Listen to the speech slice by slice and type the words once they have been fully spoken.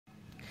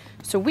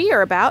So we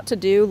are about to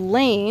do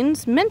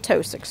Llaine's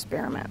Mentos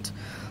experiment.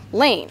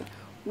 Llaine,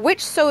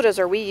 which sodas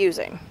are we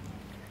using?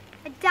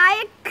 A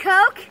Diet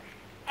Coke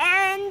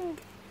and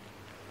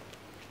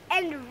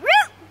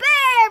root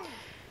beer.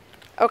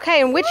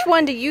 Okay, and which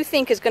one do you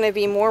think is going to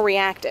be more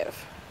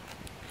reactive?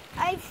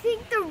 I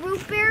think the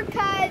root beer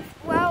because,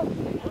 well,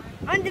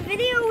 on the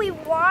video we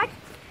watched,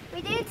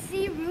 we didn't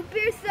see root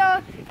beer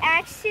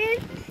action.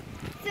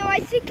 So I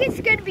think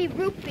it's going to be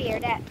root beer.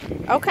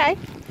 Okay.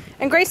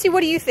 And Gracie, what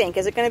do you think?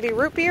 Is it going to be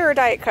root beer or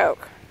Diet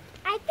Coke?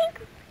 I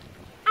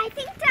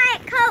think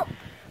Diet Coke.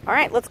 All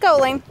right, let's go,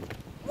 Llaine.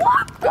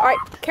 All right,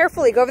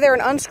 carefully, go over there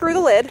and unscrew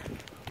the lid.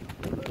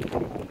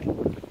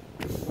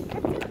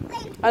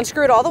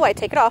 Unscrew it all the way.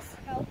 Take it off.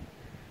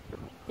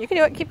 You can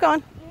do it. Keep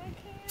going.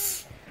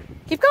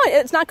 Keep going.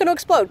 It's not going to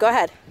explode. Go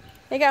ahead.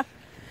 There you go. All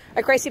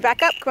right, Gracie,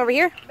 back up. Come over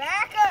here.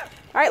 Back up.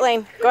 All right,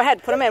 Llaine, go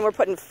ahead. Put them in. We're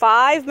putting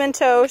 5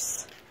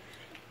 Mentos.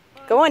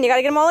 Go on. You got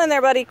to get them all in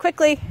there, buddy.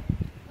 Quickly.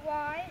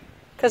 Why?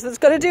 Because it's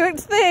going to do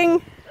its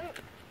thing.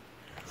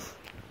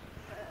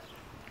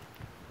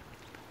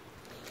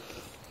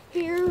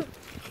 Here.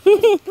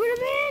 Put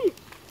them in.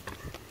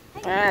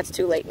 It's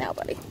too late now,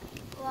 buddy.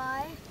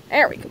 Why?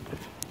 There we go.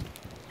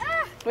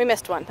 We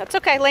missed one. That's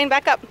okay. Llaine,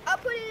 back up. I'll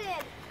put it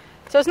in.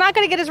 So it's not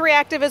going to get as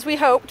reactive as we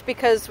hoped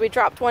because we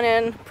dropped one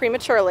in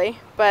prematurely.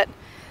 But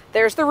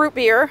there's the root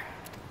beer.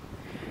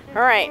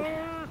 All right. I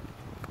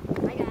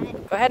got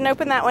it. Go ahead and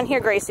open that one here,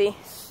 Gracie.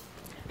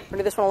 We're going to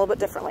do this one a little bit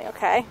differently,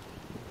 okay?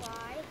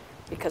 Why?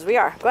 Because we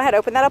are. Go ahead,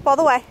 open that up all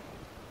the way.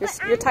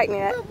 You're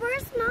tightening it. But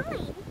where's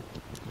mine?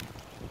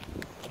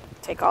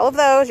 Take all of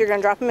those. You're going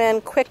to drop them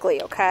in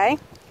quickly, okay?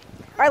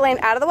 All right, Llaine,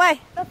 out of the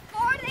way.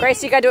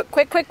 Gracie, you got to do it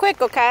quick, quick,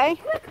 quick, okay?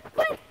 Quick.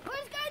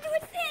 Where's got to do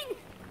its thing?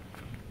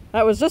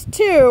 That was just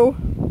 2.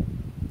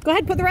 Go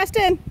ahead, put the rest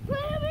in. Put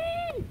them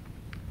in.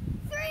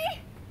 3,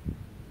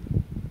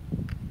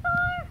 4.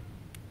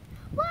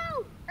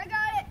 Whoa! I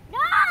got it.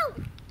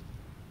 No!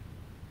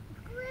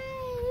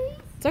 Grace.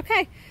 It's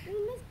okay.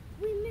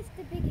 We missed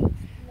the big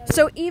explosion.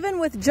 So even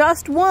with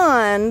just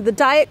one, the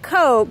Diet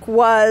Coke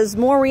was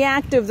more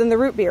reactive than the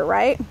root beer,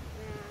 right? Yeah.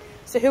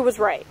 So who was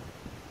right?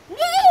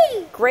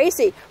 Me!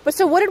 Gracie. But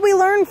so what did we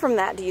learn from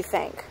that, do you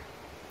think?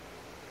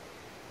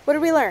 What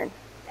did we learn?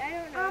 I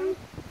don't know.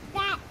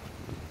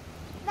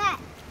 That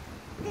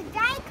the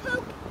Diet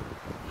Coke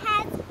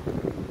has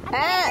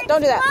a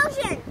don't do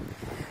explosion.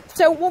 that.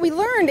 So what we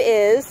learned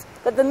is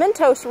that the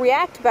Mentos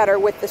react better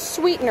with the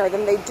sweetener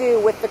than they do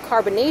with the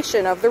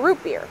carbonation of the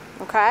root beer.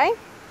 Okay?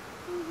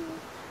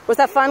 Was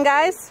that fun,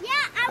 guys? Yeah,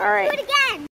 I will All right. do it again.